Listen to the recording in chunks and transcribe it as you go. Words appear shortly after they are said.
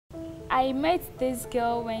I met this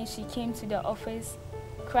girl when she came to the office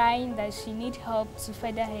crying that she needs help to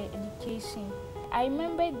further her education. I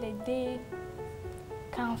remember the day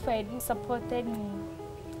CAMFED supported me.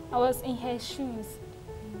 I was in her shoes.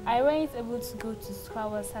 I wasn't able to go to school, I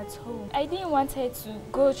was at home. I didn't want her to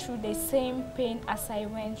go through the same pain as I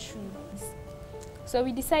went through. So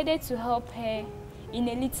we decided to help her in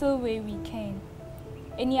a little way we can,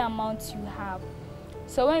 any amount you have.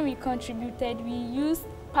 So when we contributed, we used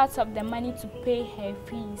part of the money to pay her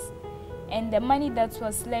fees, and the money that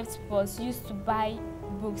was left was used to buy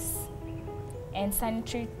books and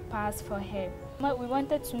sanitary pads for her. We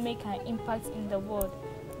wanted to make an impact in the world.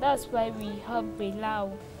 That's why we helped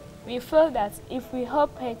Belawu. We feel that if we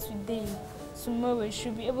help her today, tomorrow we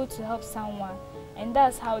should be able to help someone, and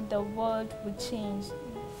that's how the world will change.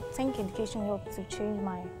 I think education helped to change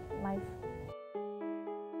my life.